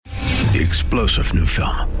The explosive new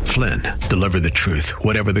film, Flynn, deliver the truth,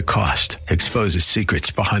 whatever the cost, exposes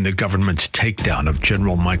secrets behind the government's takedown of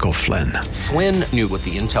General Michael Flynn. Flynn knew what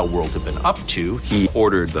the intel world had been up to. He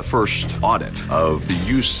ordered the first audit of the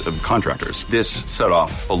use of contractors. This set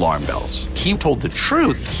off alarm bells. He told the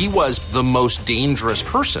truth. He was the most dangerous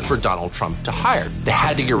person for Donald Trump to hire. They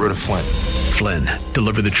had to get rid of Flynn. Flynn,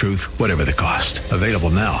 deliver the truth, whatever the cost. Available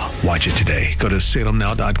now. Watch it today. Go to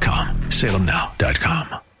salemnow.com.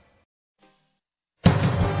 salemnow.com.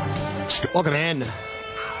 Welcome in,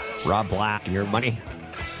 Rob Black and Your Money.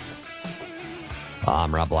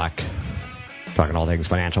 I'm Rob Black, talking all things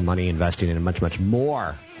financial, money, investing, and much, much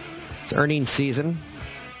more. It's earnings season,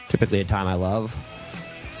 typically a time I love.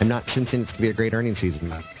 I'm not sensing it's going to be a great earnings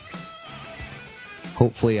season.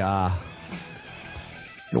 Hopefully, why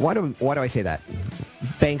do I say that?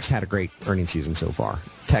 Banks had a great earnings season so far.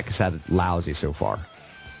 Tech has had lousy so far.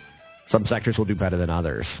 Some sectors will do better than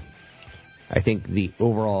others. I think the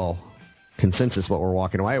overall consensus, what we're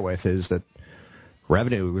walking away with, is that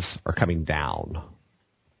revenues are coming down.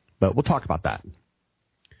 But we'll talk about that.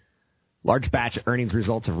 Large batch earnings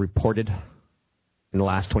results have reported in the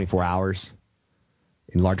last 24 hours.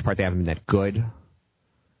 In large part, they haven't been that good.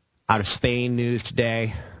 Out of Spain news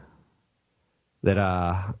today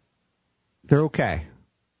that they're okay.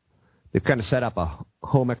 They've kind of set up a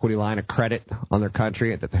home equity line of credit on their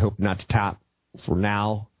country that they hope not to tap for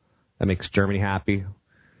now. That makes Germany happy.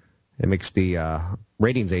 It makes the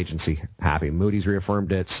ratings agency happy. Moody's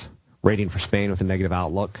reaffirmed its rating for Spain with a negative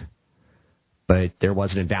outlook. But there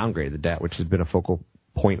wasn't a downgrade of the debt, which has been a focal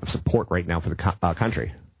point of support right now for the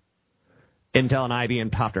country. Intel and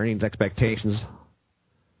IBM topped earnings expectations.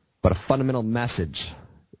 But a fundamental message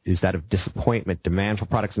is that of disappointment. Demand for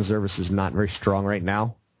products and services is not very strong right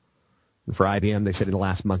now. And for IBM, they said in the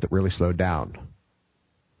last month it really slowed down.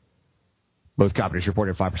 Both companies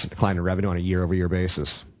reported a 5% decline in revenue on a year-over-year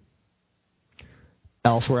basis.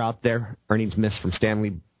 Elsewhere out there, earnings missed from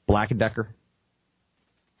Stanley Black & Decker,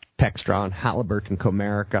 Textron, Halliburton,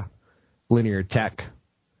 Comerica, Linear Tech.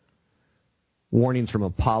 Warnings from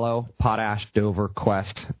Apollo, Potash, Dover,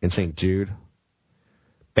 Quest, and St. Jude.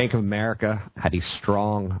 Bank of America had a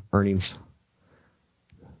strong earnings,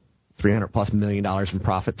 $300+ million in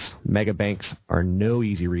profits. Mega banks are no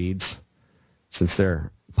easy reads since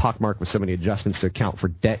they're pockmarked with so many adjustments to account for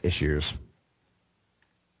debt issues.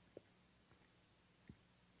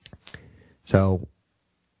 So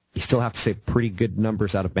you still have to say pretty good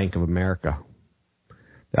numbers out of Bank of America.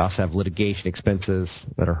 They also have litigation expenses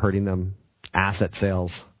that are hurting them, asset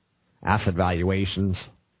sales, asset valuations.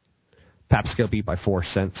 PepsiCo beat by 4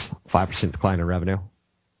 cents, 5% decline in revenue. I'm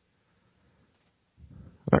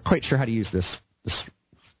not quite sure how to use this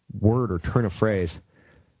word or turn of phrase.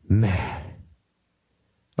 Meh.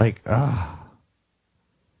 Like, that's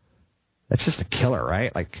just a killer,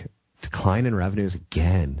 right? Like, decline in revenues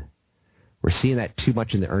again. We're seeing that too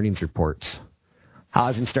much in the earnings reports.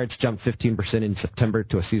 Housing starts jumped 15% in September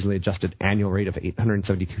to a seasonally adjusted annual rate of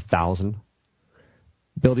 872,000.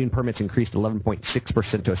 Building permits increased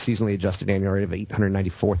 11.6% to a seasonally adjusted annual rate of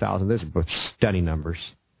 894,000. Those are both stunning numbers.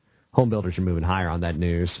 Home builders are moving higher on that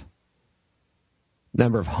news.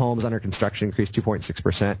 Number of homes under construction increased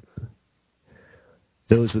 2.6%.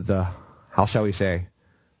 Those with the, how shall we say,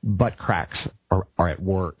 butt cracks are at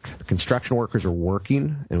work. The construction workers are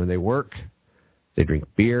working, and when they work, they drink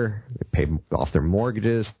beer, they pay off their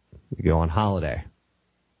mortgages, they go on holiday.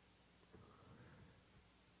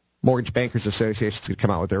 Mortgage Bankers Association is going to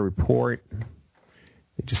come out with their report.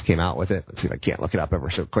 They just came out with it. Let's see if I can't look it up ever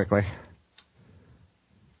so quickly.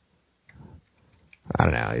 I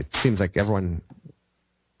don't know. It seems like everyone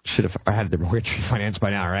should have had their mortgage refinanced by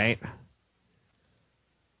now, right?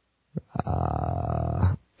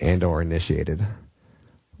 And or initiated.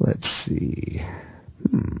 Let's see.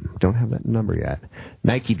 Don't have that number yet.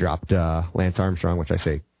 Nike dropped Lance Armstrong, which I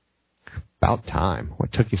say, about time.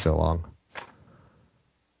 What took you so long?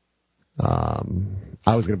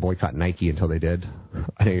 I was going to boycott Nike until they did.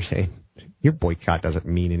 I know you're saying, your boycott doesn't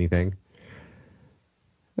mean anything.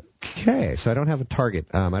 Okay, so I don't have a target.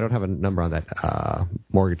 I don't have a number on that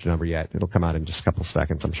mortgage number yet. It'll come out in just a couple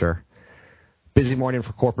seconds, I'm sure. Busy morning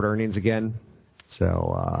for corporate earnings again.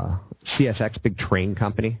 So CSX, big train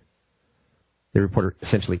company, they reported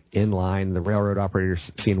essentially in line. The railroad operators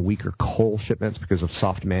seeing weaker coal shipments because of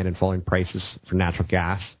soft demand and falling prices for natural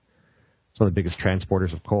gas. It's one of the biggest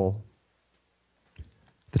transporters of coal.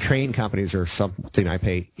 The train companies are something I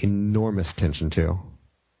pay enormous attention to.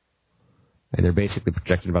 And they're basically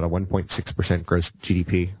projected about a 1.6% gross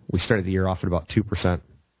GDP. We started the year off at about 2%.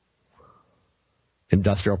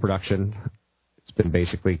 Industrial production, it's been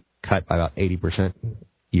basically cut by about 80%.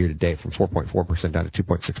 year to date, from 4.4% down to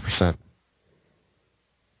 2.6%.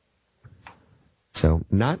 So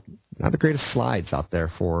not the greatest slides out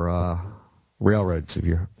there for railroads, if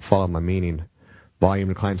you follow my meaning. Volume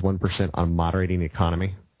declines 1% on a moderating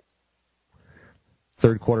economy.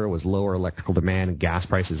 Third quarter was lower electrical demand and gas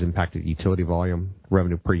prices impacted utility volume.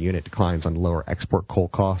 Revenue per unit declines on lower export coal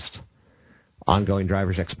cost. Ongoing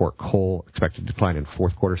drivers export coal expected to decline in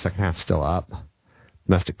fourth quarter, second half still up.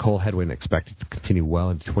 Domestic coal headwind expected to continue well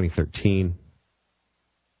into 2013.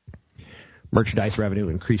 Merchandise revenue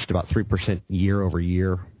increased about 3% year over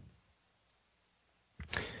year.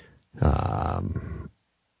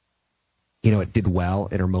 It did well.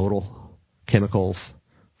 Intermodal, chemicals,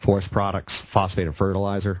 forest products, phosphate and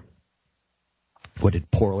fertilizer. What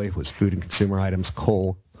did poorly was food and consumer items,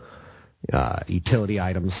 coal, utility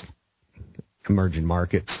items, emerging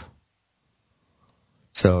markets.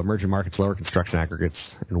 So emerging markets, lower construction aggregates,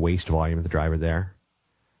 and waste volume, the driver there.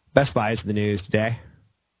 Best Buy is in the news today.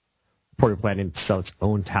 Reported planning to sell its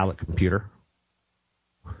own tablet computer.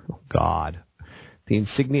 Oh, God. The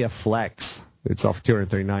Insignia Flex would sell for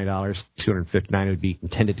 $239. $259 would be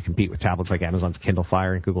intended to compete with tablets like Amazon's Kindle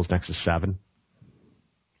Fire and Google's Nexus 7.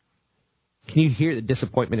 Can you hear the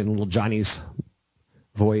disappointment in little Johnny's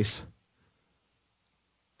voice?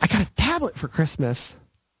 I got a tablet for Christmas.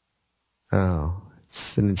 Oh,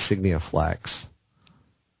 it's an Insignia Flex.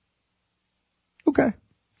 Okay.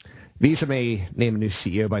 Visa may name a new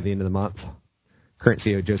CEO by the end of the month. Current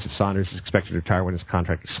CEO Joseph Saunders is expected to retire when his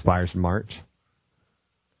contract expires in March.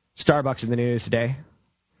 Starbucks in the news today.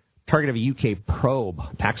 Target of a UK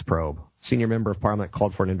tax probe. Senior member of Parliament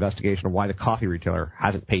called for an investigation of why the coffee retailer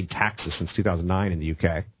hasn't paid taxes since 2009 in the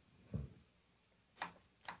UK.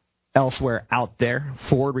 Elsewhere out there,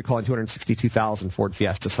 Ford recalling 262,000 Ford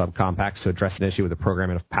Fiesta subcompacts to address an issue with the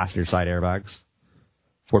programming of passenger side airbags.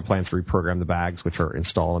 Ford plans to reprogram the bags, which are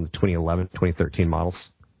installed in the 2011-2013 models.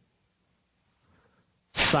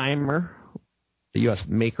 Cymer, the U.S.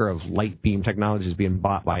 maker of light beam technology, is being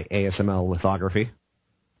bought by ASML Lithography,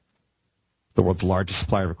 the world's largest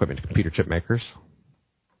supplier of equipment to computer chip makers.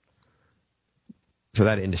 So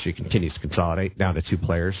that industry continues to consolidate down to two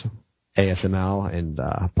players, ASML and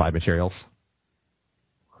Applied Materials.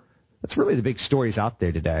 That's really the big stories out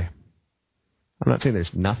there today. I'm not saying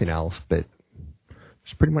there's nothing else, but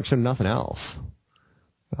there's pretty much nothing else.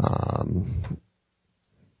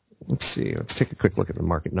 Let's see. Let's take a quick look at the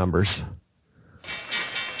market numbers.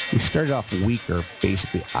 We started off weaker.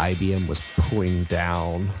 Basically, IBM was pulling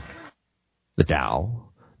down the Dow.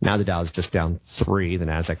 Now the Dow is just down 3. The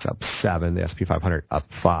Nasdaq's up 7. The S&P 500 up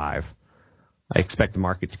 5. I expect the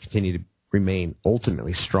market to continue to remain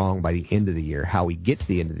ultimately strong by the end of the year. How we get to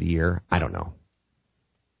the end of the year, I don't know.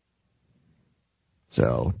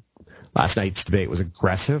 So last night's debate was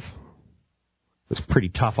aggressive. It was pretty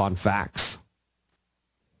tough on facts.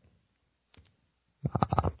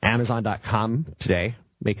 Amazon.com today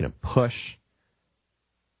making a push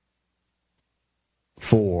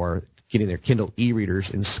for getting their Kindle e-readers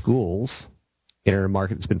in schools. In a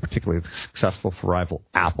market that's been particularly successful for rival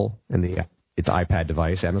Apple and its iPad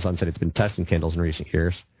device. Amazon said it's been testing Kindles in recent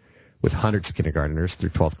years with hundreds of kindergartners through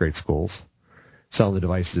 12th grade schools, selling the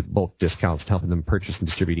devices at bulk discounts, helping them purchase and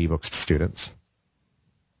distribute ebooks to students.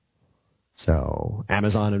 So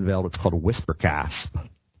Amazon unveiled what's called WhisperCast,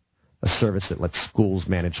 a service that lets schools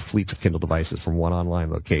manage fleets of Kindle devices from one online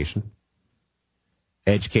location.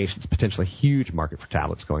 Education is potentially a huge market for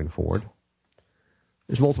tablets going forward.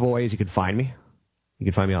 There's multiple ways you can find me. You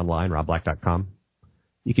can find me online, robblack.com.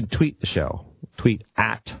 You can tweet the show. Tweet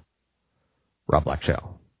at Rob Black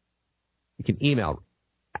Show. You can email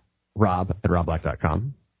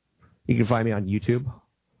rob@robblack.com. You can find me on YouTube.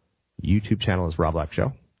 YouTube channel is Rob Black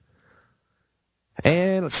Show.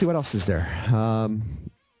 And let's see what else is there.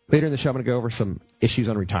 Later in the show, I'm going to go over some issues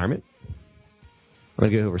on retirement. I'm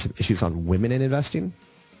going to go over some issues on women in investing.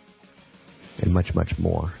 And much, much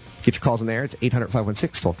more. Get your calls on the air. It's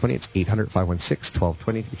 800-516-1220. It's 800-516-1220.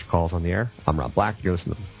 Get your calls on the air. I'm Rob Black. You're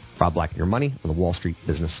listening to Rob Black and Your Money on the Wall Street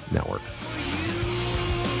Business Network.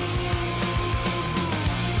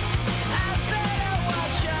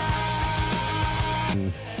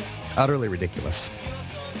 Utterly ridiculous.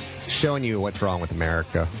 Showing you what's wrong with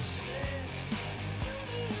America.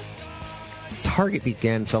 Target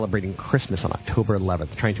began celebrating Christmas on October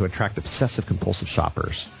 11th, trying to attract obsessive-compulsive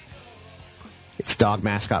shoppers. Its dog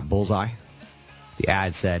mascot, Bullseye. The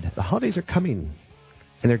ad said, the holidays are coming,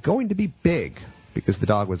 and they're going to be big, because the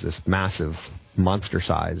dog was this massive,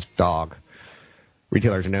 monster-sized dog.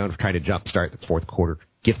 Retailers are known for trying to jumpstart the fourth quarter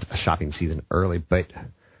gift shopping season early, but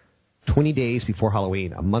 20 days before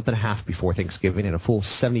Halloween, a month and a half before Thanksgiving, and a full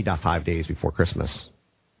 70.5 days before Christmas.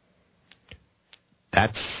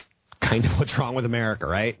 that's kind of what's wrong with America,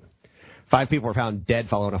 right? 5 people were found dead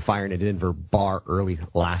following a fire in a Denver bar early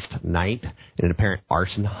last night in an apparent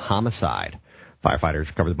arson homicide. Firefighters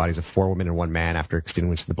recovered the bodies of 4 women and 1 man after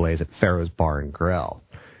extinguishing the blaze at Pharaoh's Bar and Grill.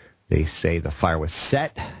 They say the fire was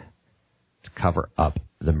set to cover up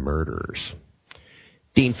the murders.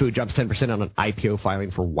 Dean Food jumps 10% on an IPO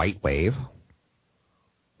filing for White Wave.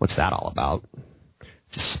 What's that all about?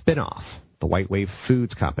 It's a spin-off, the White Wave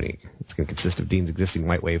Foods Company. It's going to consist of Dean's existing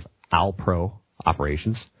White Wave Alpro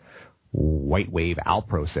operations. White Wave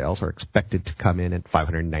Alpro sales are expected to come in at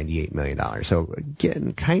 $598 million. So,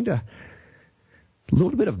 again, kind of a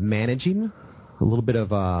little bit of managing, a little bit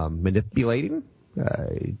of manipulating,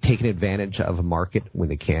 taking advantage of a market when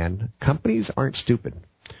they can. Companies aren't stupid.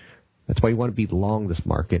 That's why you want to be long this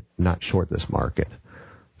market, not short this market.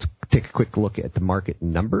 Let's take a quick look at the market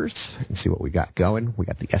numbers and see what we got going. We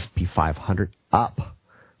got the S&P 500 up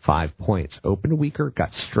 5 points. Opened weaker, got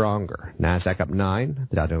stronger. NASDAQ up 9.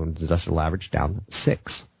 The Dow Jones Industrial Average down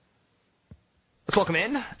 6. Let's welcome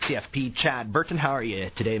in CFP Chad Burton. How are you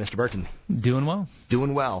today, Mr. Burton? Doing well.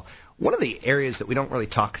 Doing well. One of the areas that we don't really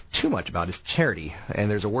talk too much about is charity. And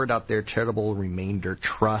there's a word out there, charitable remainder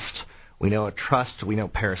trust. We know a trust. We know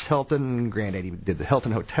Paris Hilton. Granddaddy did the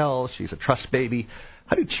Hilton Hotel. She's a trust baby.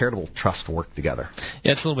 How do charitable trusts work together?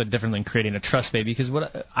 Yeah, it's a little bit different than creating a trust baby, because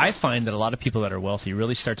what I find that a lot of people that are wealthy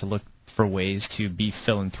really start to look for ways to be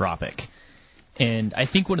philanthropic. And I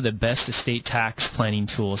think one of the best estate tax planning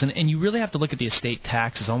tools, and you really have to look at the estate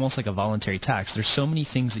tax as almost like a voluntary tax. There's so many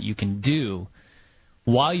things that you can do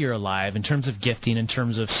while you're alive in terms of gifting, in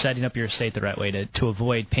terms of setting up your estate the right way to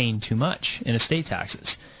avoid paying too much in estate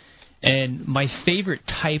taxes. And my favorite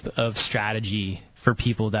type of strategy for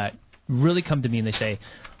people that really come to me and they say,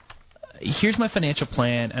 here's my financial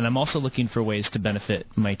plan, and I'm also looking for ways to benefit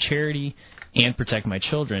my charity and protect my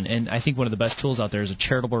children. And I think one of the best tools out there is a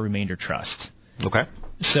charitable remainder trust. Okay.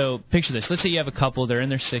 So picture this. Let's say you have a couple. They're in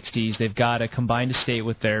their 60s. They've got a combined estate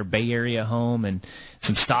with their Bay Area home and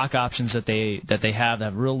some stock options that they have that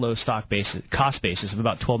have real low cost basis of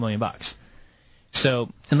about $12 million. So,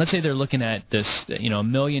 and let's say they're looking at this, $1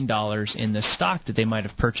 million in this stock that they might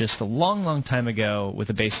have purchased a long, long time ago with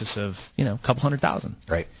a basis of, a couple $100,000.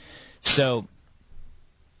 Right. So,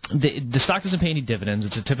 the stock doesn't pay any dividends.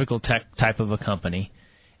 It's a typical tech type of a company,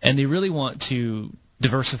 and they really want to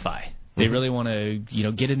diversify. They really want to,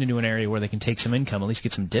 get into an area where they can take some income, at least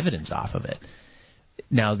get some dividends off of it.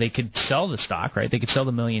 Now, they could sell the stock, right? They could sell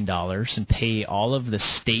the $1 million and pay all of the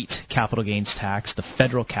state capital gains tax, the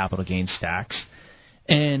federal capital gains tax,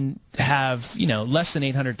 and have, less than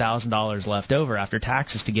 $800,000 left over after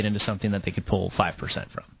taxes to get into something that they could pull 5%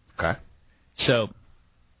 from. Okay. So,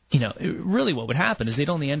 really what would happen is they'd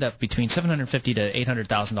only end up between $750,000 to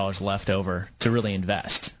 $800,000 left over to really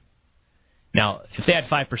invest. Now, if they had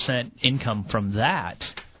 5% income from that,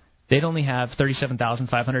 they'd only have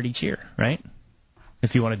 $37,500 each year, right?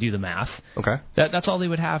 If you want to do the math. Okay. That's all they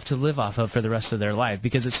would have to live off of for the rest of their life,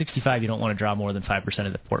 because at 65 you don't want to draw more than 5%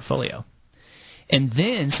 of the portfolio. And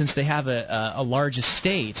then, since they have a large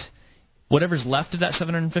estate, whatever's left of that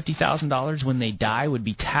 $750,000 when they die would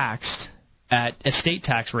be taxed at estate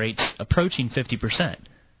tax rates approaching 50%,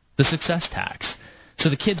 the success tax. So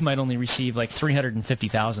the kids might only receive like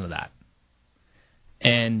 $350,000 of that,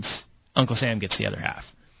 and Uncle Sam gets the other half.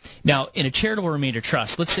 Now, in a charitable remainder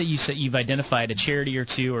trust, let's say you've identified a charity or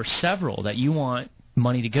two or several that you want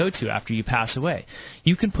money to go to after you pass away.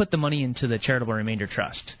 You can put the money into the charitable remainder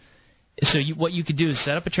trust. So what you could do is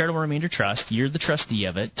set up a charitable remainder trust. You're the trustee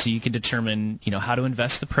of it, so you can determine how to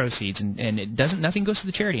invest the proceeds, and nothing goes to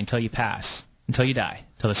the charity until you pass, until you die,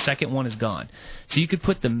 until the second one is gone. So you could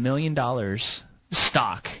put the $1 million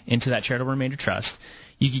stock into that charitable remainder trust.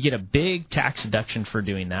 You could get a big tax deduction for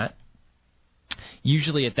doing that.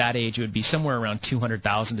 Usually at that age, it would be somewhere around $200,000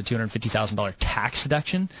 to $250,000 tax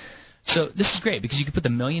deduction. So this is great because you could put the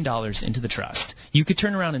 $1 million into the trust. You could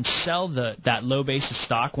turn around and sell that low basis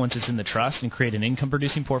stock once it's in the trust and create an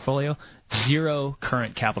income-producing portfolio. 0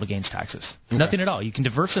 current capital gains taxes. Okay. Nothing at all. You can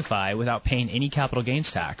diversify without paying any capital gains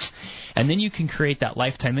tax. And then you can create that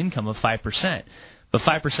lifetime income of 5%. But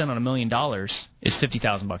 5% on $1 million is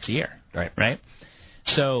 $50,000 a year. Right?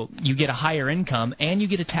 So you get a higher income and you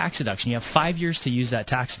get a tax deduction. You have 5 years to use that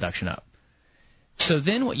tax deduction up. So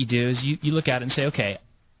then what you do is you look at it and say, okay,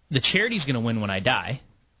 the charity's going to win when I die,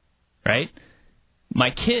 right? My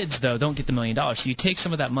kids, though, don't get the $1 million. So you take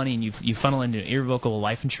some of that money and you funnel into an irrevocable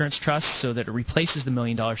life insurance trust so that it replaces the $1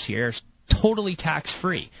 million to your heirs totally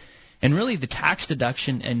tax-free. And really the tax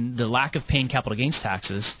deduction and the lack of paying capital gains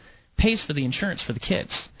taxes pays for the insurance for the kids.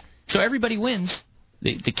 So everybody wins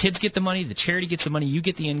The kids get the money, the charity gets the money, you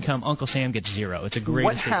get the income, Uncle Sam gets zero. It's a great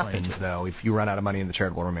What estate planning happens, tool. though, if you run out of money in the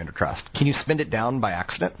charitable remainder trust? Can you spend it down by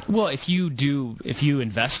accident? Well, if you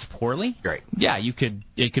invest poorly, Great. yeah,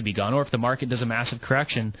 it could be gone. Or if the market does a massive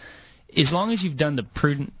correction, as long as you've done the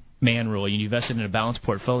prudent man rule and you invested in a balanced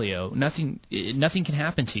portfolio, nothing can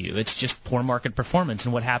happen to you. It's just poor market performance,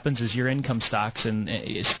 and what happens is your income stops and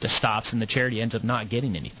the charity ends up not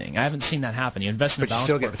getting anything. I haven't seen that happen. You invest in a But you balanced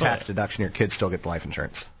still get the portfolio. tax deduction. Your kids still get the life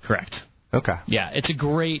insurance. Correct. Okay. Yeah, it's a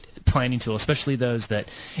great planning tool, especially those that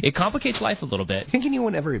it complicates life a little bit. Think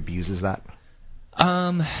anyone ever abuses that?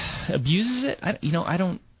 Abuses it? I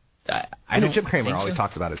don't. I know Jim Cramer think always so.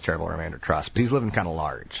 talks about his charitable remainder trust, but he's living kind of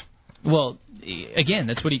large. Well, again,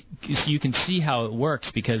 that's what you can see how it works,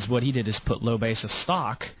 because what he did is put low basis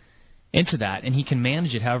stock into that, and he can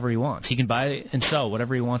manage it however he wants. He can buy and sell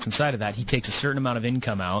whatever he wants inside of that. He takes a certain amount of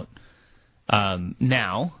income out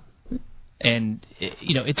now, and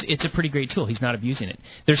it's a pretty great tool. He's not abusing it.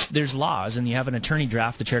 There's laws, and you have an attorney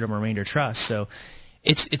draft the charitable remainder trust, so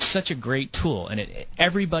it's such a great tool, and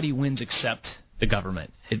everybody wins except the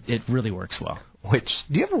government. It really works well. Which,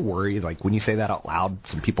 do you ever worry, like, when you say that out loud,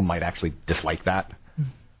 some people might actually dislike that?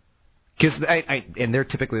 Because and they're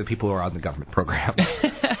typically the people who are on the government programs.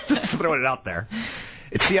 Just throwing it out there.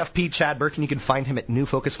 It's CFP Chad Burton. You can find him at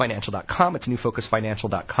newfocusfinancial.com. It's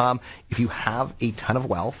newfocusfinancial.com. If you have a ton of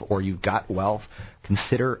wealth or you've got wealth,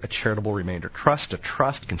 consider a charitable remainder trust. A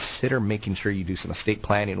trust, consider making sure you do some estate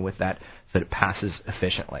planning with that so that it passes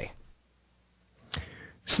efficiently.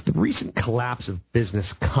 So the recent collapse of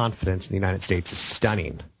business confidence in the United States is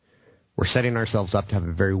stunning. We're setting ourselves up to have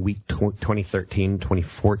a very weak 2013,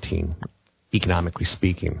 2014, economically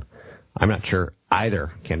speaking. I'm not sure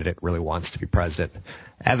either candidate really wants to be president.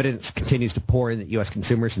 Evidence continues to pour in that U.S.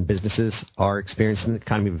 consumers and businesses are experiencing the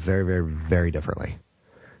economy very, very, very differently.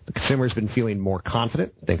 The consumer has been feeling more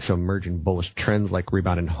confident thanks to emerging bullish trends like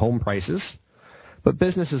rebound in home prices, but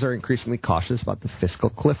businesses are increasingly cautious about the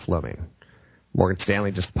fiscal cliff looming. Morgan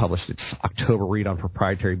Stanley just published its October read on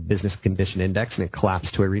proprietary business condition index, and it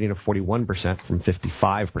collapsed to a reading of 41% from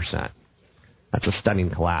 55%. That's a stunning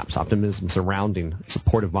collapse. Optimism surrounding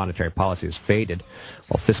supportive monetary policy has faded,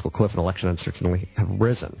 while fiscal cliff and election uncertainty have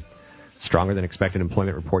risen. Stronger than expected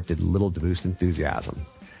employment report did little to boost enthusiasm.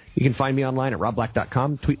 You can find me online at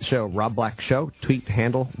robblack.com. Tweet the show, Rob Black Show. Tweet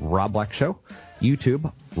handle, Rob Black Show. YouTube,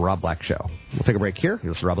 Rob Black Show. We'll take a break here.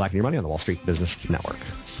 You'll see Rob Black and Your Money on the Wall Street Business Network.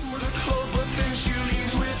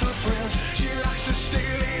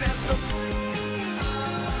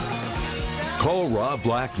 Call Rob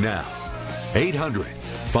Black now.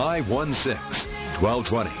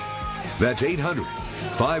 800-516-1220. That's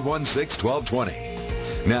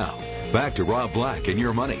 800-516-1220. Now, back to Rob Black and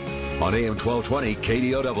Your Money on AM 1220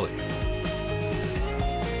 KDOW.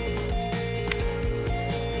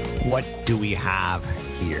 What do we have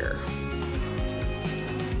here?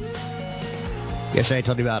 Yesterday I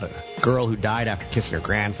told you about a girl who died after kissing her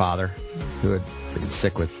grandfather, who had been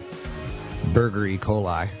sick with Burger E.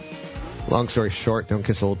 coli. Long story short, don't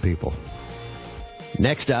kiss old people.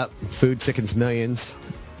 Next up, food sickens millions,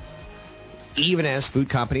 even as food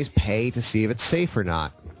companies pay to see if it's safe or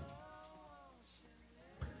not.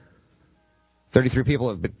 33 people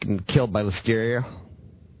have been killed by listeria.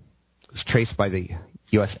 It was traced by the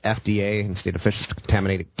U.S. FDA and state officials to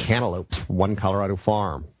contaminated cantaloupes from one Colorado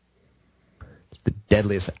farm. It's the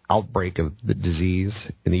deadliest outbreak of the disease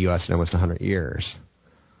in the U.S. in almost 100 years.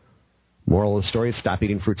 Moral of the story is stop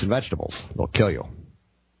eating fruits and vegetables. They'll kill you.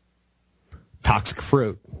 Toxic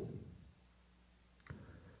fruit.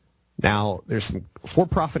 Now, there's some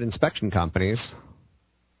for-profit inspection companies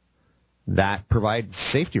that provide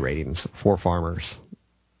safety ratings for farmers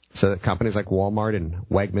so that companies like Walmart and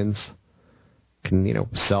Wegmans can,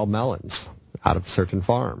 sell melons out of certain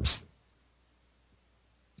farms.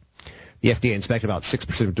 The FDA inspected about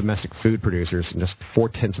 6% of domestic food producers and just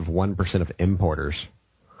 0.4% of importers.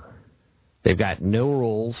 They've got no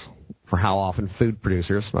rules for how often food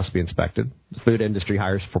producers must be inspected. The food industry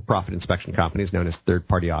hires for-profit inspection companies known as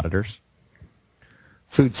third-party auditors.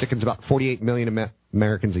 Food sickens about 48 million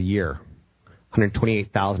Americans a year.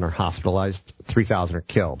 128,000 are hospitalized, 3,000 are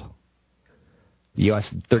killed. The U.S.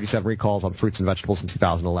 had 37 recalls on fruits and vegetables in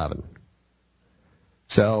 2011.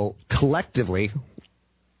 So, collectively,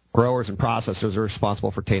 growers and processors are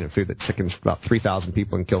responsible for tainted food that sickens about 3,000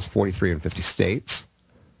 people and kills 43 in 50 states.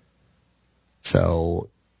 So,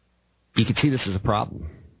 you can see this as a problem.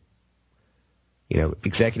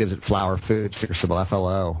 Executives at Flour Foods, ticker symbol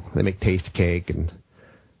FLO, they make Tasty Cake and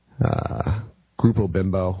Grupo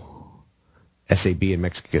Bimbo, SAB in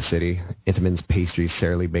Mexico City, Entenmann's Pastries,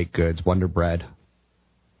 Sara Lee Baked Goods, Wonder Bread.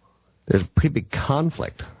 There's a pretty big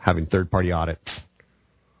conflict having third-party audits.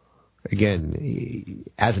 Again,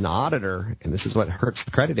 as an auditor, and this is what hurts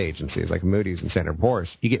the credit agencies like Moody's and Standard & Poor's,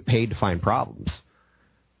 you get paid to find problems.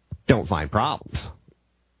 Don't find problems.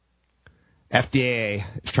 FDA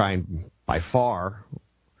is trying by far,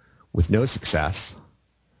 with no success,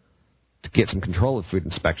 to get some control of food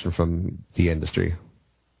inspection from the industry.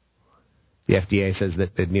 The FDA says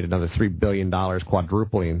that they'd need another $3 billion,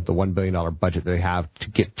 quadrupling the $1 billion budget they have to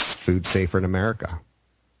get food safer in America.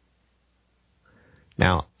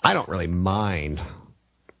 Now, I don't really mind.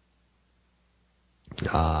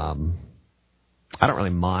 I don't really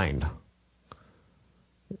mind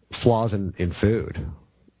flaws in food.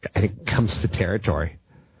 I think it comes to the territory.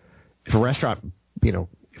 If a restaurant, if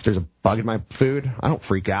there's a bug in my food, I don't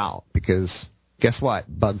freak out because guess what?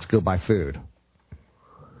 Bugs go by food.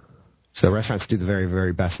 So restaurants do the very,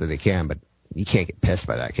 very best that they can, but you can't get pissed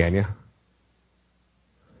by that, can you?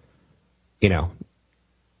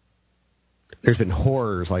 There's been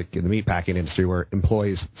horrors like in the meatpacking industry where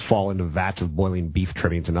employees fall into vats of boiling beef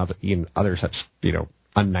trimmings and other such,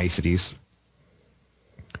 unniceties.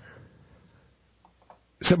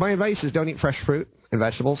 So my advice is don't eat fresh fruit and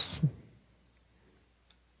vegetables.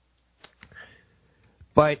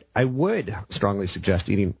 But I would strongly suggest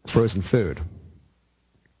eating frozen food.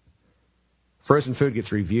 Frozen food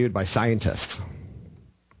gets reviewed by scientists.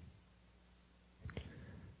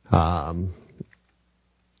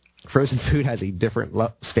 Frozen food has a different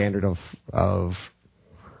standard of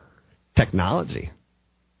technology.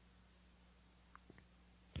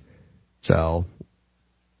 So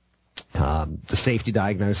the safety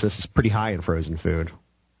diagnosis is pretty high in frozen food.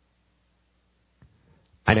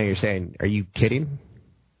 I know you're saying, are you kidding?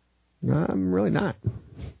 No, I'm really not.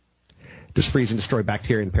 Does freeze and destroy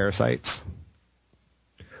bacteria and parasites?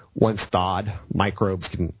 Once thawed, microbes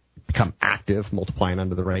can become active, multiplying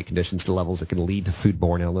under the right conditions to levels that can lead to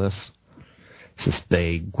foodborne illness, since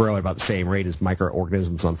they grow at about the same rate as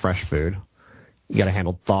microorganisms on fresh food. You got to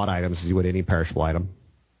handle thawed items as you would any perishable item.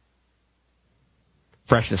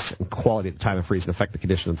 Freshness and quality at the time of freezing affect the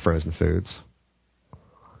condition of frozen foods.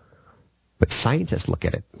 But scientists look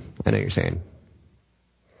at it. I know you're saying,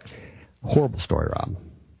 horrible story, Rob.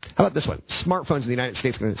 How about this one? Smartphones in the United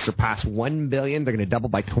States are going to surpass 1 billion. They're going to double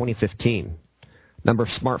by 2015. Number of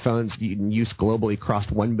smartphones in use globally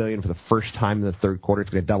crossed 1 billion for the first time in the third quarter.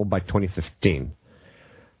 It's going to double by 2015.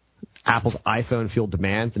 Apple's iPhone fueled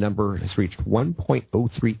demand. The number has reached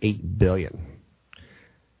 1.038 billion.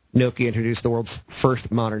 Nokia introduced the world's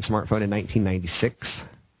first modern smartphone in 1996,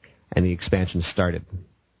 and the expansion started.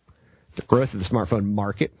 The growth of the smartphone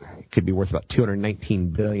market could be worth about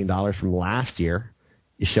 $219 billion from last year,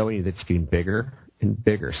 is showing you that it's getting bigger and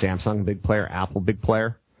bigger. Samsung, big player. Apple, big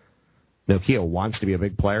player. Nokia wants to be a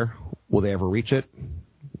big player. Will they ever reach it?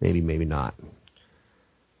 Maybe, maybe not.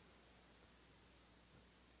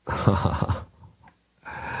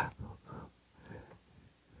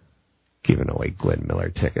 Giving away Glenn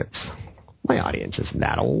Miller tickets. My audience isn't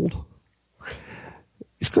that old.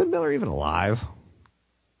 Is Glenn Miller even alive?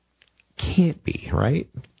 Can't be, right?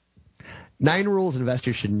 9 rules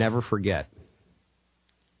investors should never forget.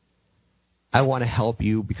 I want to help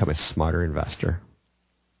you become a smarter investor.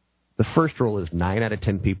 The first rule is 9 out of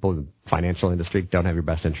 10 people in the financial industry don't have your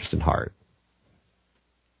best interest in heart.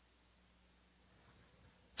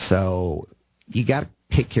 So you got to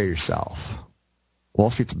take care of yourself.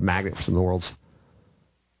 Wall Street's a magnet for some of the world's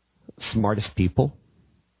smartest people.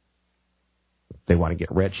 They want to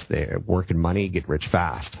get rich. They work in money, get rich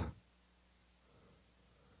fast.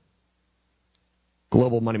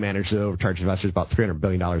 Global money managers overcharge investors about $300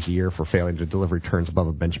 billion a year for failing to deliver returns above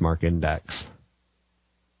a benchmark index.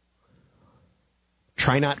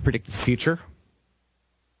 Try not to predict the future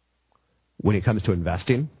when it comes to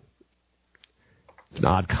investing. It's an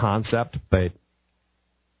odd concept, but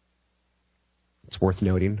it's worth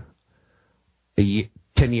noting. 10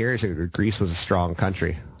 years ago, Greece was a strong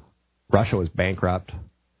country. Russia was bankrupt.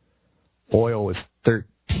 Oil was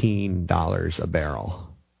 $13 a barrel.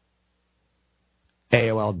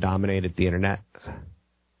 AOL dominated the internet.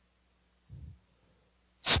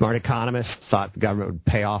 Smart economists thought the government would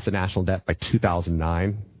pay off the national debt by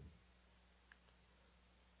 2009.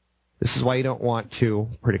 This is why you don't want to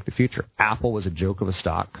predict the future. Apple was a joke of a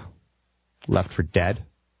stock, left for dead.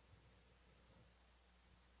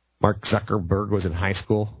 Mark Zuckerberg was in high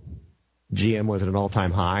school. GM was at an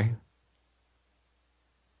all-time high.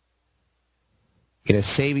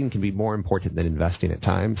 Saving can be more important than investing at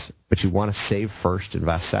times, but you want to save first,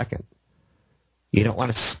 invest second. You don't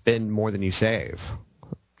want to spend more than you save.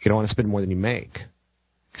 You don't want to spend more than you make,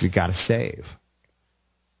 because you got to save.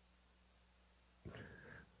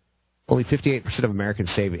 only 58% of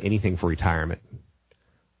Americans save anything for retirement.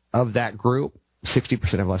 Of that group,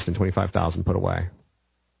 60% have less than $25,000 put away.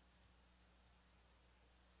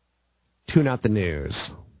 Tune out the news.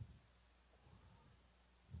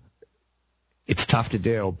 It's tough to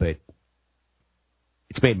do, but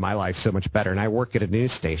it's made my life so much better. And I work at a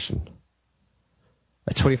news station.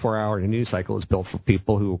 A 24-hour news cycle is built for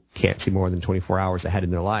people who can't see more than 24 hours ahead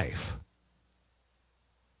in their life.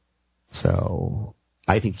 So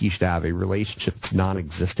I think you should have a relationship that's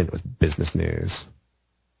non-existent with business news.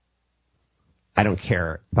 I don't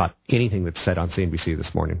care about anything that's said on CNBC this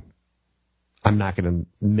morning. I'm not going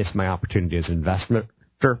to miss my opportunity as an investor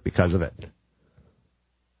because of it.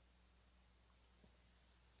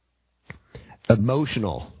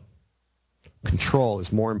 Emotional control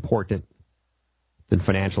is more important than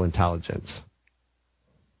financial intelligence.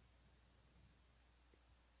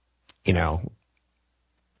 You know,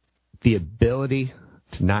 the ability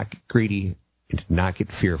to not get greedy and to not get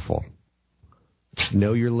fearful, to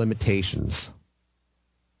know your limitations,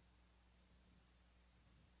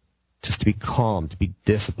 just to be calm, to be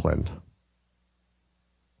disciplined.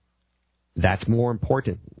 That's more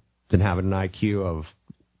important than having an IQ of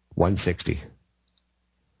 160.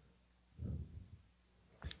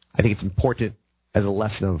 I think it's important as a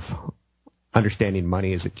lesson of understanding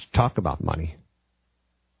money is that you talk about money.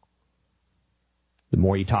 The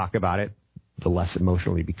more you talk about it, the less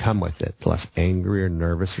emotional you become with it, the less angry or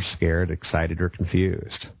nervous or scared, excited or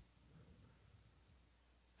confused.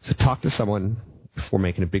 So talk to someone before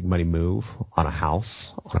making a big money move on a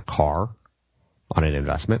house, on a car, on an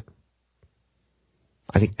investment.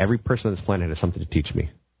 I think every person on this planet has something to teach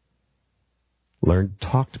me. Learn to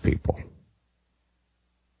talk to people.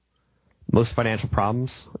 Most financial problems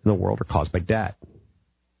in the world are caused by debt.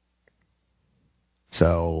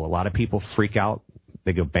 So a lot of people freak out.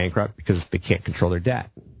 They go bankrupt because they can't control their debt,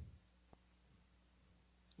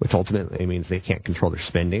 which ultimately means they can't control their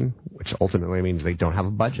spending, which ultimately means they don't have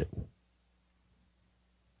a budget.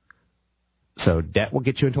 So debt will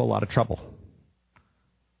get you into a lot of trouble,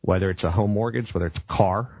 whether it's a home mortgage, whether it's a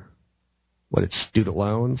car, whether it's student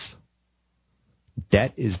loans.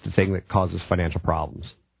 Debt is the thing that causes financial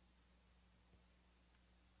problems.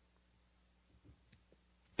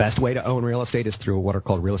 Best way to own real estate is through what are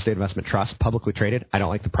called real estate investment trusts, publicly traded. I don't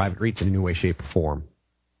like the private REITs in any way, shape, or form.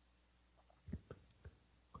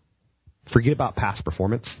 Forget about past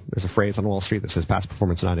performance. There's a phrase on Wall Street that says past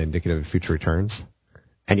performance is not indicative of future returns.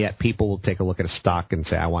 And yet people will take a look at a stock and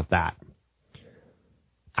say, I want that.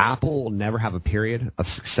 Apple will never have a period of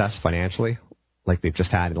success financially like they've just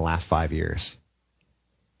had in the last 5 years.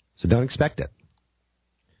 So don't expect it.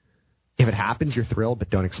 If it happens, you're thrilled, but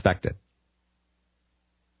don't expect it.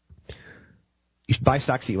 You should buy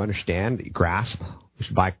stocks that you understand, that you grasp. You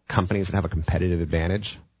should buy companies that have a competitive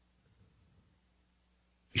advantage.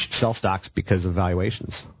 You should sell stocks because of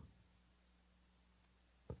valuations.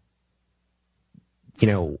 You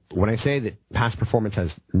know, when I say that past performance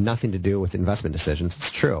has nothing to do with investment decisions,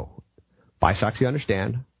 it's true. Buy stocks you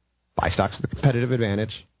understand, buy stocks with a competitive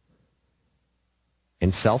advantage,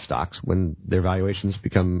 and sell stocks when their valuations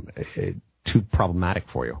become too problematic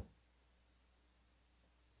for you.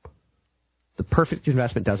 The perfect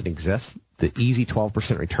investment doesn't exist. The easy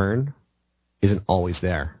 12% return isn't always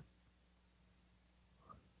there.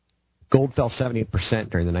 Gold fell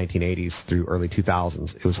 70% during the 1980s through early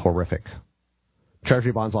 2000s. It was horrific.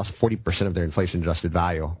 Treasury bonds lost 40% of their inflation-adjusted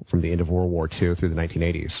value from the end of World War II through the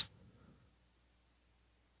 1980s.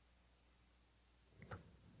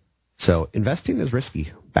 So investing is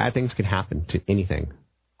risky. Bad things can happen to anything.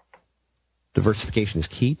 Diversification is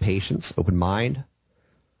key. Patience, open mind,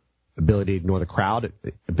 ability to ignore the crowd,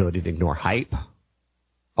 ability to ignore hype,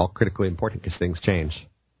 all critically important because things change.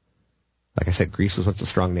 Like I said, Greece was once a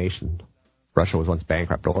strong nation. Russia was once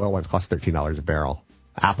bankrupt. Oil once cost $13 a barrel.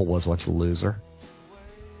 Apple was once a loser.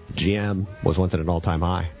 GM was once at an all-time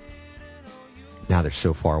high. Now they're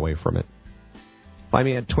so far away from it. Find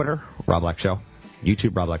me on Twitter, Rob Black Show.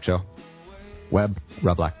 YouTube, Rob Black Show. Web,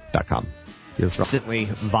 robblack.com. Here's recently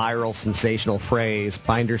viral, sensational phrase,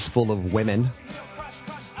 binders full of women.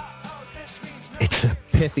 It's a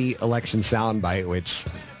pithy election soundbite, which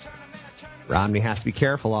Romney has to be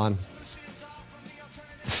careful on.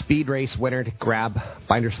 The speed race winner to grab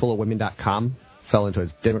bindersfullofwomen.com fell into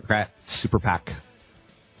his Democrat super PAC.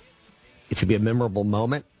 It should be a memorable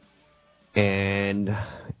moment. And,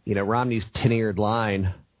 you know, Romney's tenured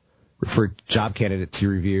line referred to job candidates he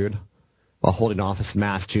reviewed while holding office in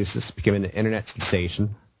Massachusetts, becoming an internet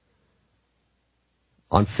sensation.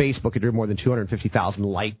 On Facebook, it drew more than 250,000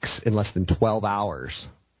 likes in less than 12 hours.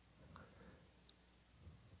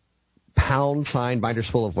 # Binders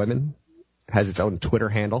Full of Women has its own Twitter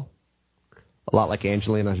handle, a lot like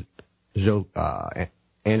Angelina Jolie's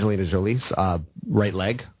right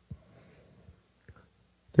leg.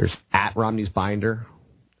 There's at Romney's binder,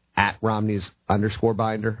 at Romney's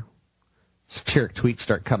 _binder. Satiric tweets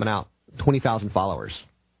start coming out. 20,000 followers.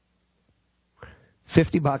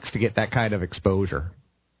 $50 to get that kind of exposure.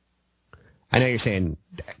 I know you're saying,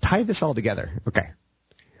 tie this all together. Okay.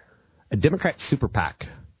 A Democrat super PAC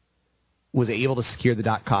was able to secure the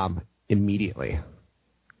 .com immediately.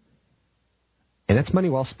 And that's money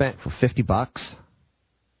well spent for $50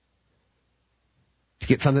 to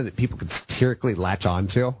get something that people could satirically latch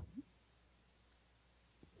onto.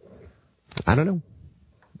 I don't know.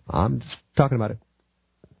 I'm just talking about it.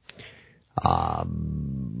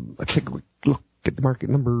 Let's take a look at the market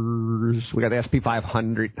numbers. We got the S&P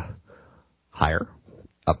 500 higher,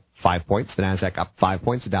 up 5 points. The NASDAQ up 5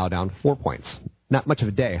 points. The Dow down 4 points. Not much of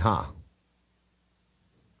a day, huh?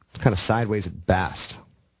 It's kind of sideways at best.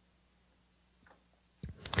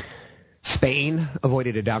 Spain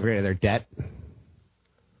avoided a downgrade of their debt,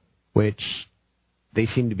 which they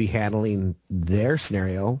seem to be handling their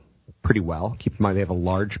scenario pretty well. Keep in mind they have a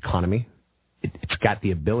large economy. It's got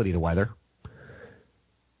the ability to weather.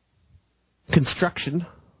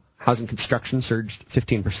 Housing construction surged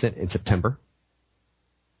 15% in September.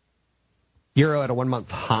 Euro at a 1-month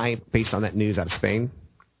high based on that news out of Spain.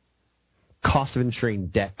 Cost of insuring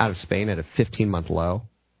debt out of Spain at a 15-month low.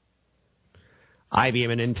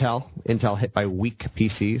 IBM and Intel hit by weak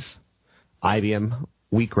PCs. IBM,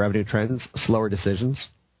 weak revenue trends, slower decisions.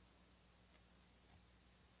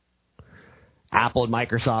 Apple and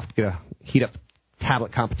Microsoft going to heat up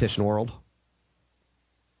tablet competition world.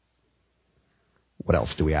 What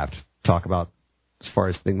else do we have to talk about as far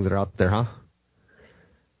as things that are out there, huh?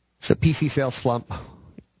 So PC sales slump,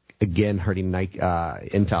 again hurting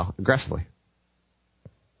Intel aggressively.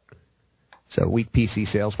 So weak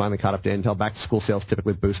PC sales finally caught up to Intel. Back to school sales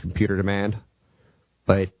typically boost computer demand.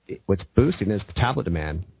 But what's boosting is the tablet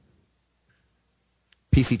demand.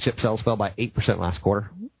 PC chip sales fell by 8% last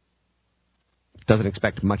quarter. Doesn't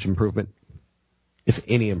expect much improvement, if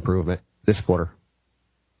any improvement, this quarter.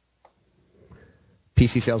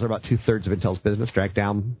 PC sales are about 2/3 of Intel's business, dragged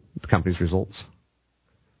down the company's results.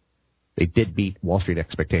 They did beat Wall Street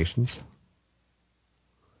expectations.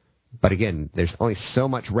 But again, there's only so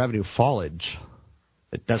much revenue fallage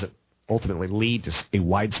that doesn't ultimately lead to a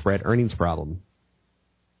widespread earnings problem.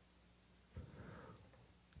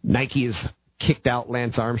 Nike has kicked out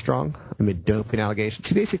Lance Armstrong amid doping allegations.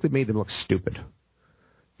 He basically made them look stupid.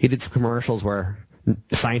 He did some commercials where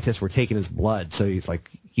scientists were taking his blood, so he's like,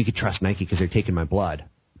 you could trust Nike because they're taking my blood.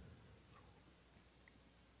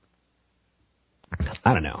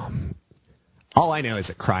 I don't know. All I know is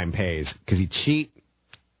that crime pays, because you cheat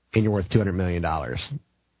and you're worth $200 million.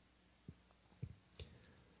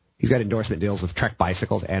 He's got endorsement deals with Trek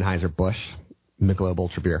Bicycles, Anheuser-Busch, Michelob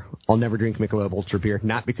Ultra Beer. I'll never drink Michelob Ultra Beer,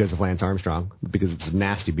 not because of Lance Armstrong, but because it's a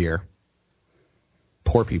nasty beer.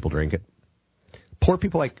 Poor people drink it. Poor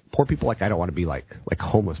people like I don't want to be like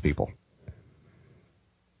homeless people.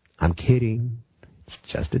 I'm kidding. It's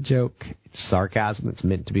just a joke. It's sarcasm. It's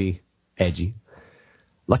meant to be edgy.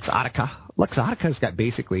 Luxottica's got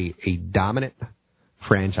basically a dominant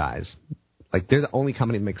franchise. Like, they're the only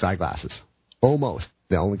company that makes eyeglasses. Almost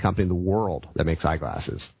the only company in the world that makes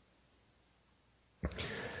eyeglasses.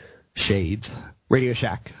 Shades, Radio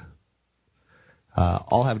Shack,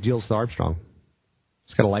 all have deals with Armstrong.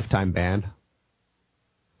 It's got a lifetime ban.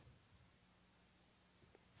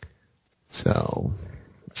 So,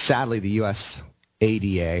 sadly, the U.S.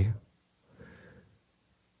 ADA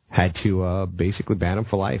had to basically ban him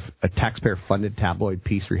for life. A taxpayer-funded tabloid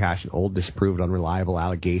piece rehashing old, disproved, unreliable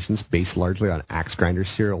allegations based largely on axe grinders,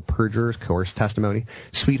 serial perjurers, coerced testimony,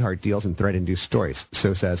 sweetheart deals, and threat-induced stories,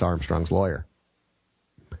 so says Armstrong's lawyer.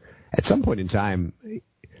 At some point in time,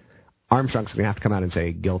 Armstrong's going to have to come out and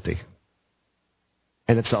say guilty.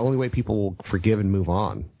 And it's the only way people will forgive and move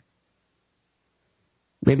on.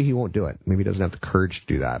 Maybe he won't do it. Maybe he doesn't have the courage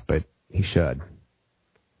to do that, but he should.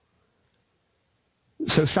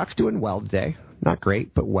 So stock's doing well today. Not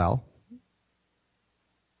great, but well.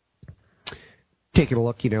 Taking a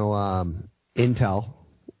look, Intel,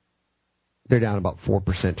 they're down about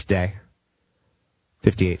 4% today.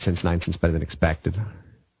 58 cents, 9 cents better than expected.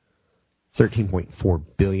 $13.4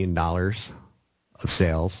 billion of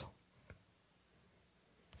sales.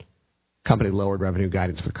 Company lowered revenue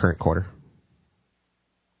guidance for the current quarter.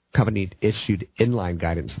 Company issued inline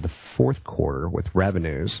guidance for the fourth quarter with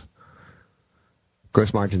revenues.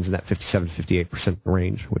 Gross margins in that 57 to 58%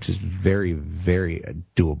 range, which is very, very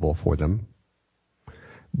doable for them.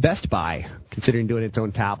 Best Buy, considering doing its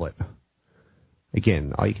own tablet,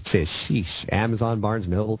 Again, all you can say is, sheesh, Amazon, Barnes &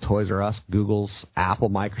 Noble, Toys R Us, Google's, Apple,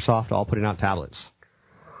 Microsoft, all putting out tablets.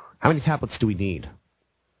 How many tablets do we need?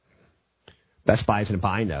 Best Buy is in a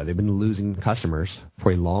bind, though. They've been losing customers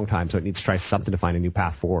for a long time, so it needs to try something to find a new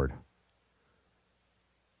path forward.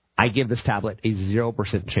 I give this tablet a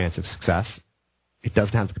 0% chance of success. It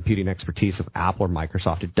doesn't have the computing expertise of Apple or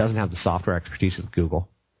Microsoft. It doesn't have the software expertise of Google.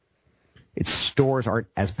 Its stores aren't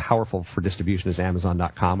as powerful for distribution as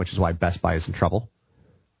Amazon.com, which is why Best Buy is in trouble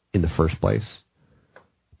in the first place.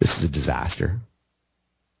 This is a disaster.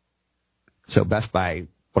 So Best Buy,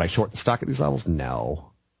 would I short the stock at these levels?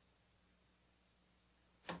 No.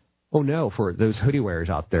 Oh no, for those hoodie wearers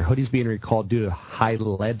out there, hoodies being recalled due to high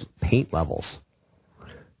lead paint levels.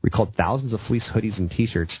 Recalled thousands of fleece hoodies and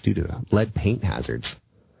T-shirts due to lead paint hazards.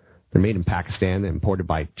 They're made in Pakistan and imported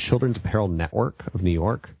by Children's Apparel Network of New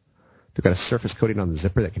York. They've got a surface coating on the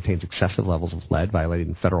zipper that contains excessive levels of lead,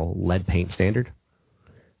 violating federal lead paint standard.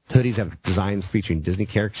 The hoodies have designs featuring Disney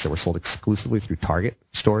characters that were sold exclusively through Target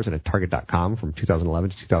stores and at Target.com from 2011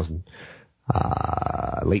 to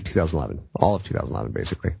late 2011, all of 2011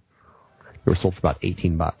 basically. They were sold for about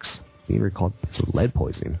 $18. Being recalled for lead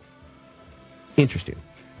poisoning. Interesting.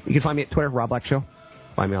 You can find me at Twitter, Rob Black Show.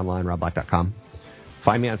 Find me online, robblack.com.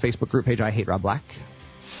 Find me on Facebook group page, I Hate Rob Black.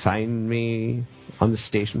 Find me on the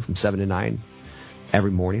station from 7 to 9 every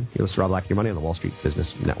morning. You listen to Rob Black and Your Money on the Wall Street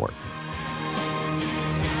Business Network.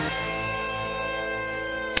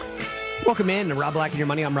 Welcome in to Rob Black and Your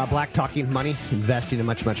Money. I'm Rob Black, talking money, investing, and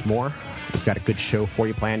much, much more. We've got a good show for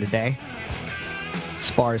you planned today.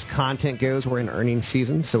 As far as content goes, we're in earnings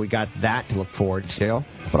season, so we got that to look forward to.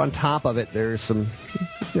 But on top of it, there's some,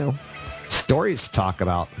 stories to talk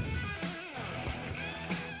about.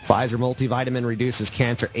 Pfizer multivitamin reduces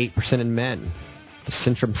cancer 8% in men. The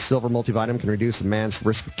Centrum Silver multivitamin can reduce a man's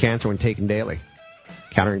risk of cancer when taken daily,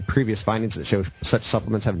 countering previous findings that show such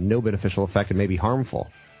supplements have no beneficial effect and may be harmful.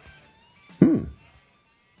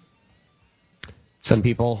 Some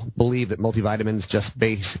people believe that multivitamins just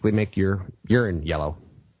basically make your urine yellow,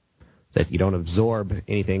 that you don't absorb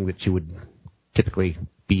anything that you would typically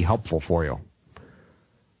be helpful for you.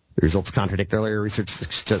 The results contradict earlier research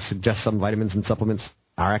that suggests some vitamins and supplements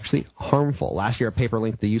are actually harmful. Last year, a paper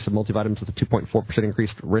linked the use of multivitamins with a 2.4%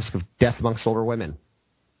 increased risk of death amongst older women.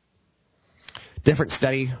 Different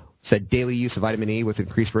study said daily use of vitamin E with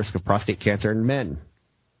increased risk of prostate cancer in men.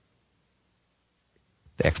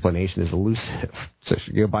 The explanation is elusive. So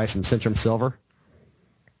should you go buy some Centrum Silver?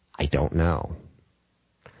 I don't know.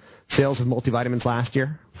 Sales of multivitamins last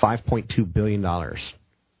year, $5.2 billion.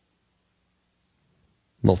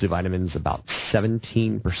 Multivitamins about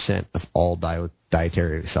 17% of all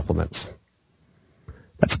dietary supplements.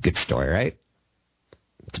 That's a good story, right?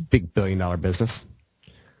 It's a big billion-dollar business.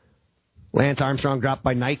 Lance Armstrong dropped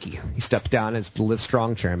by Nike. He steps down as the Live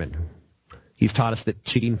Strong chairman. He's taught us that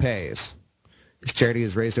cheating pays. His charity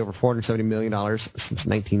has raised over $470 million since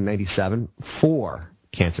 1997 for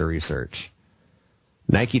cancer research.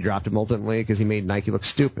 Nike dropped him ultimately because he made Nike look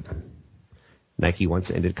stupid. Nike once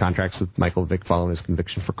ended contracts with Michael Vick following his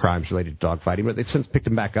conviction for crimes related to dogfighting, but they've since picked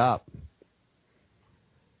him back up.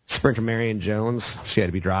 Sprinter Marion Jones, she had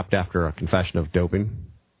to be dropped after a confession of doping.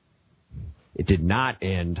 It did not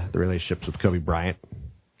end the relationships with Kobe Bryant,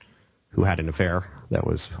 who had an affair that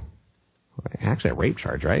was actually a rape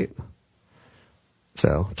charge, right?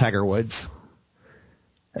 So, Tiger Woods,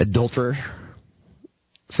 adulterer.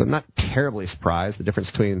 So I'm not terribly surprised. The difference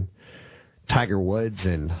between Tiger Woods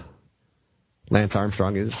and Lance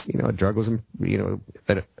Armstrong is, a drug was,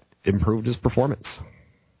 that it improved his performance.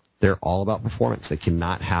 They're all about performance. They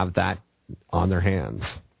cannot have that on their hands.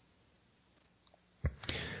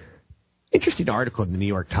 Interesting article in the New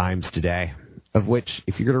York Times today, of which,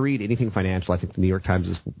 if you're going to read anything financial, I think the New York Times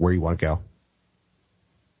is where you want to go.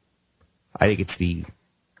 I think it's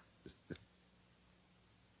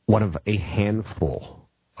one of a handful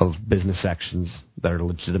of business sections that are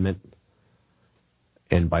legitimate,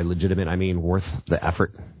 and by legitimate I mean worth the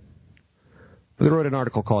effort. They wrote an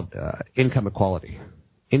article called Income Inequality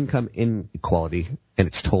and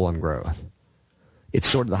Its Toll on Growth. It's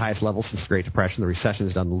soared to the highest level since the Great Depression. The recession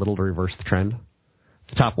has done little to reverse the trend.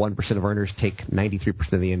 The top 1% of earners take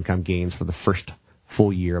 93% of the income gains for the first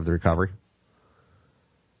full year of the recovery.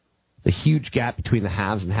 The huge gap between the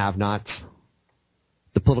haves and have-nots,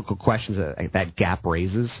 the political questions that gap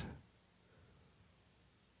raises.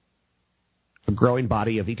 A growing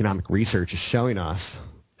body of economic research is showing us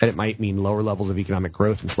that it might mean lower levels of economic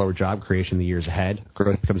growth and slower job creation in the years ahead.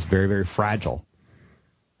 Growth becomes very, very fragile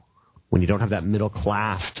when you don't have that middle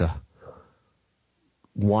class to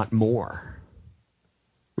want more.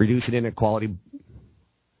 Reducing inequality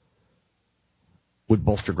would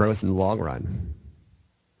bolster growth in the long run.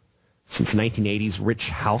 Since the 1980s, rich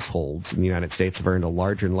households in the United States have earned a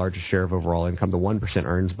larger and larger share of overall income. The 1%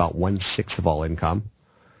 earns about 1/6 of all income,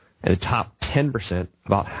 and the top 10%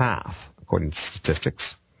 about half, according to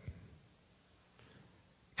statistics.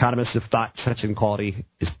 Economists have thought such inequality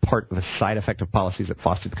is part of a side effect of policies that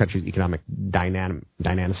foster the country's economic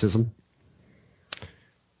dynamicism,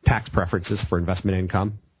 tax preferences for investment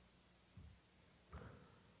income.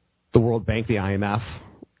 The World Bank, the IMF,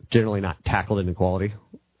 generally not tackled inequality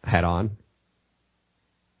head on.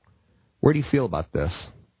 Where do you feel about this?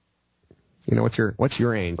 What's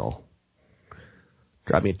your angle?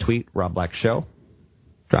 Drop me a tweet, Rob Black Show.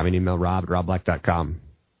 Drop me an email, rob@robblack.com.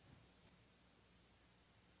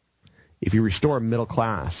 If you restore a middle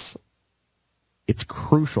class, it's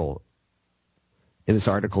crucial in this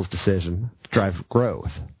article's decision to drive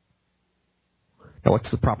growth. Now, what's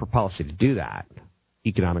the proper policy to do that,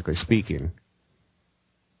 economically speaking?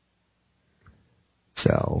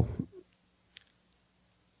 So,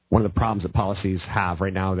 one of the problems that policies have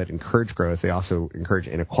right now that encourage growth, they also encourage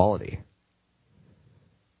inequality.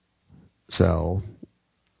 So,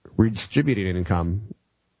 redistributing income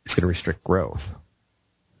is going to restrict growth.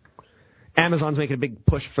 Amazon's making a big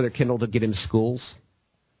push for their Kindle to get into schools.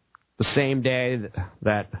 The same day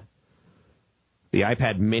that the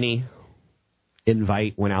iPad mini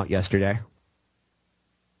invite went out yesterday,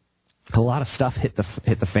 a lot of stuff hit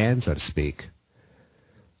the fan, so to speak.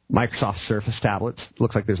 Microsoft Surface tablets,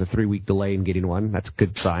 looks like there's a 3-week delay in getting one. That's a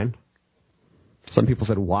good sign. Some people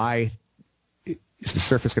said, why is the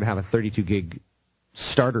Surface going to have a 32 gig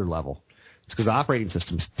starter level? It's because the operating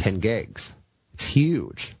system is 10 gigs. It's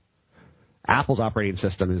huge. Apple's operating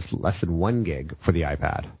system is less than 1 gig for the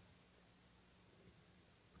iPad.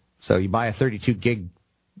 So you buy a 32 gig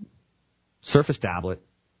Surface tablet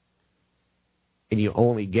and you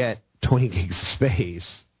only get 20 gigs of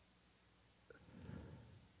space.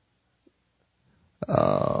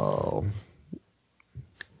 Oh.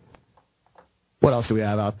 What else do we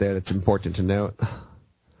have out there that's important to note?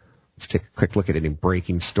 Let's take a quick look at any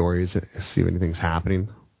breaking stories, see if anything's happening.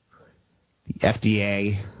 The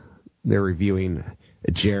FDA, they're reviewing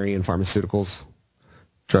Agerian Pharmaceuticals, a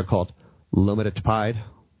drug called Lomatotide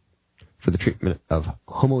for the treatment of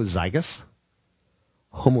homozygous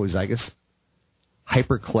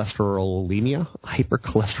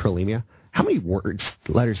hypercholesterolemia. How many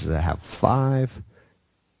letters does that have? 5,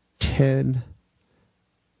 10,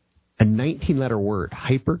 a 19-letter word,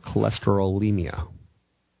 hypercholesterolemia.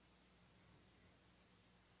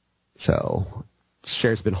 So,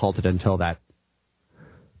 share's been halted until that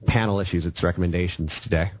panel issues its recommendations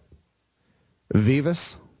today. Vivus,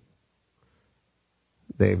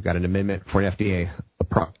 they've got an amendment for an FDA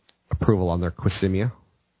approval on their Qsymia.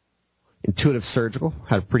 Intuitive Surgical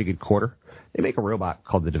had a pretty good quarter. They make a robot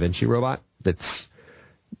called the Da Vinci robot that's,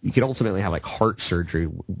 you can ultimately have like heart surgery,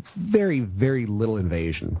 very, very little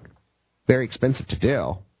invasion, very expensive to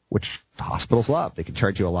do, which hospitals love. They can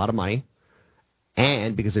charge you a lot of money,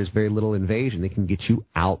 and because there's very little invasion, they can get you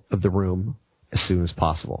out of the room as soon as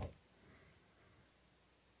possible.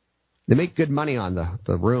 They make good money on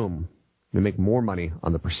the room. They make more money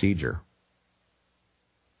on the procedure.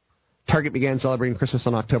 Target began celebrating Christmas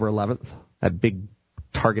on October 11th. That big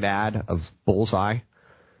Target ad of Bullseye.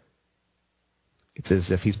 It's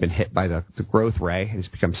as if he's been hit by the growth ray and he's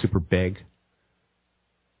become super big.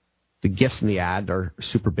 The gifts in the ad are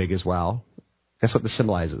super big as well. Guess what this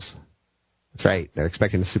symbolizes? That's right. They're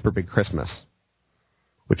expecting a super big Christmas,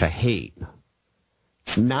 which I hate.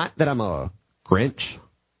 It's not that I'm a Grinch.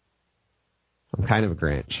 I'm kind of a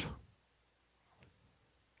Grinch.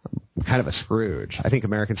 I'm kind of a Scrooge. I think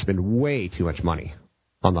Americans spend way too much money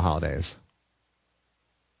on the holidays.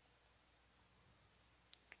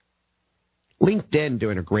 LinkedIn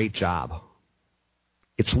doing a great job.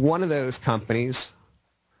 It's one of those companies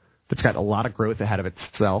that's got a lot of growth ahead of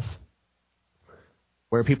itself.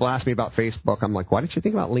 Where people ask me about Facebook, I'm like, why didn't you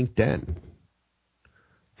think about LinkedIn?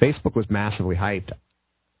 Facebook was massively hyped.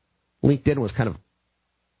 LinkedIn was kind of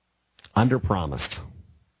underpromised.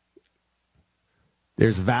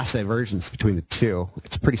 There's vast divergence between the two.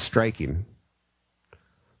 It's pretty striking.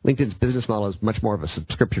 LinkedIn's business model is much more of a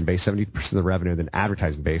subscription-based, 70% of the revenue, than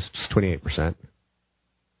advertising-based, just 28%.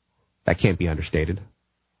 That can't be understated.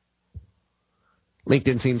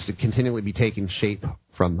 LinkedIn seems to continually be taking shape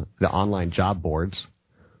from the online job boards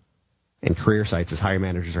and career sites as hiring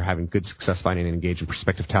managers are having good success finding and engaging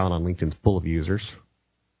prospective talent on LinkedIn's pool of users.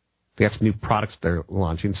 They got some new products they're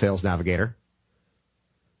launching. Sales Navigator.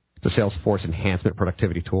 It's a Salesforce enhancement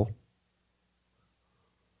productivity tool.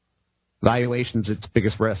 Valuation's its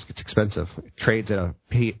biggest risk. It's expensive. It trades at a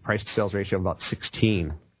price-to-sales ratio of about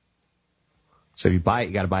 16. So if you buy it,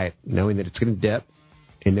 you got to buy it knowing that it's going to dip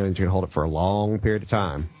and knowing that you're going to hold it for a long period of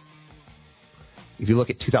time. If you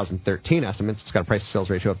look at 2013 estimates, it's got a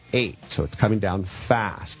price-to-sales ratio of 8, so it's coming down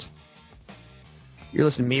fast. You're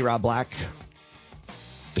listening to me, Rob Black.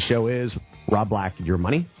 The show is Rob Black and Your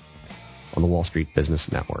Money on the Wall Street Business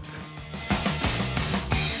Network.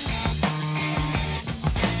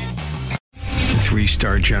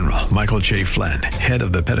 Three-star general Michael J. Flynn, head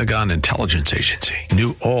of the Pentagon Intelligence Agency,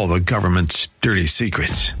 knew all the government's dirty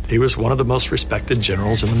secrets. He was one of the most respected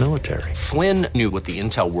generals in the military. Flynn knew what the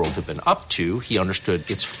intel world had been up to. He understood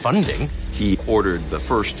its funding. He ordered the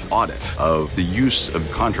first audit of the use of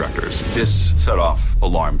contractors. This set off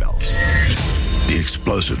alarm bells. The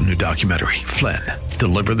explosive new documentary, Flynn,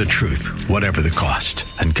 Deliver the Truth, Whatever the Cost,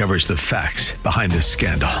 uncovers the facts behind this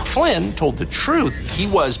scandal. Flynn told the truth. He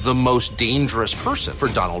was the most dangerous person for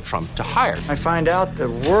Donald Trump to hire. I find out the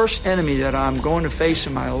worst enemy that I'm going to face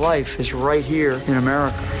in my life is right here in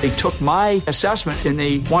America. They took my assessment and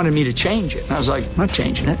they wanted me to change it. And I was like, I'm not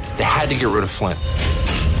changing it. They had to get rid of Flynn.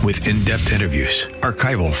 With in-depth interviews,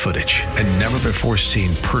 archival footage, and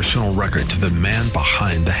never-before-seen personal records of the man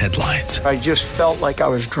behind the headlines. I just felt like I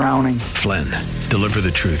was drowning. Flynn, Deliver the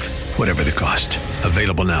Truth, Whatever the Cost.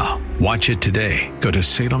 Available now. Watch it today. Go to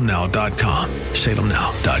salemnow.com.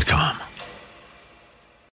 salemnow.com.